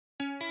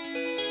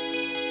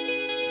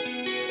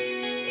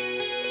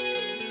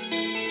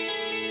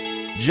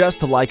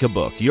Just like a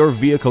book, your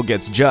vehicle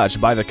gets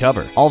judged by the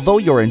cover. Although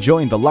you're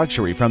enjoying the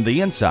luxury from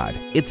the inside,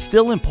 it's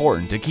still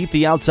important to keep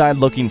the outside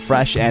looking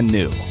fresh and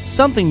new.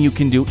 Something you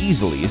can do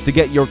easily is to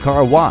get your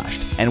car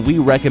washed, and we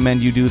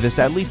recommend you do this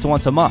at least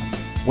once a month.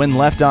 When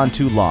left on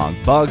too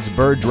long, bugs,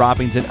 bird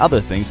droppings, and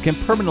other things can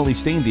permanently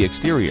stain the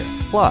exterior.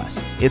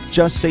 Plus, it's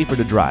just safer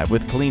to drive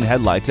with clean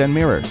headlights and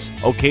mirrors.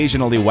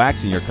 Occasionally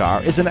waxing your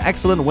car is an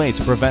excellent way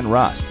to prevent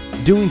rust.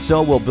 Doing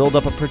so will build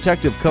up a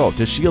protective coat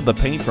to shield the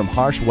paint from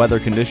harsh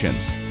weather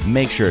conditions.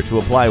 Make sure to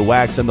apply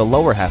wax on the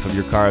lower half of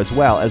your car as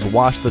well as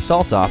wash the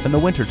salt off in the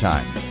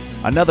wintertime.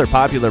 Another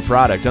popular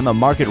product on the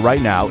market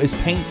right now is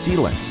paint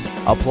sealants.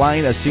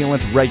 Applying a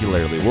sealant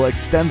regularly will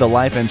extend the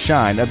life and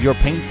shine of your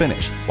paint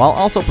finish while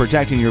also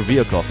protecting your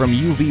vehicle from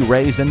UV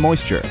rays and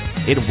moisture.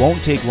 It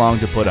won't take long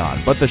to put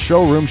on, but the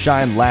showroom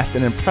shine lasts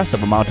an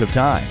impressive amount of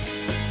time.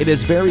 It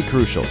is very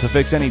crucial to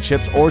fix any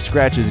chips or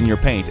scratches in your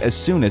paint as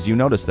soon as you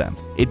notice them.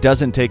 It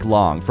doesn't take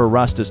long for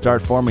rust to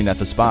start forming at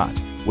the spot.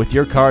 With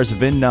your car's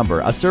VIN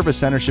number, a service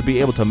center should be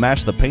able to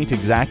match the paint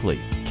exactly.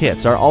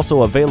 Kits are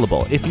also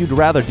available if you'd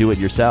rather do it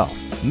yourself.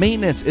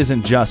 Maintenance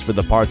isn't just for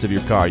the parts of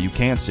your car you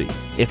can't see.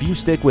 If you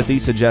stick with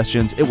these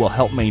suggestions, it will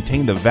help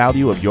maintain the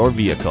value of your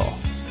vehicle.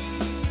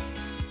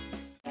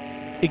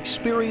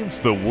 Experience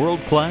the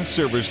world-class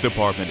service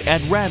department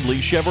at Radley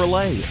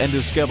Chevrolet and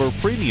discover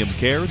premium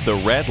care the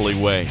Radley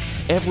way.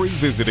 Every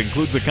visit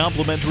includes a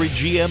complimentary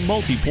GM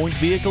multi-point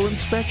vehicle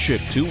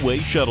inspection, two-way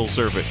shuttle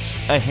service,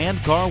 a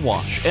hand car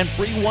wash, and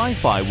free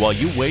Wi-Fi while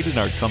you wait in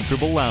our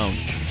comfortable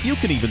lounge. You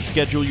can even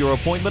schedule your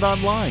appointment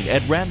online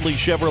at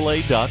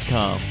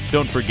radleychevrolet.com.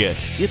 Don't forget,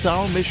 it's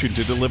our mission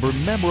to deliver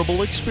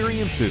memorable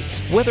experiences,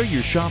 whether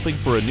you're shopping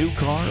for a new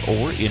car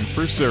or in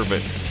for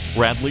service.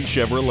 Radley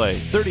Chevrolet,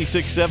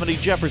 3670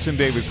 Jefferson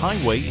Davis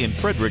Highway in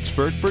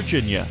Fredericksburg,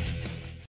 Virginia.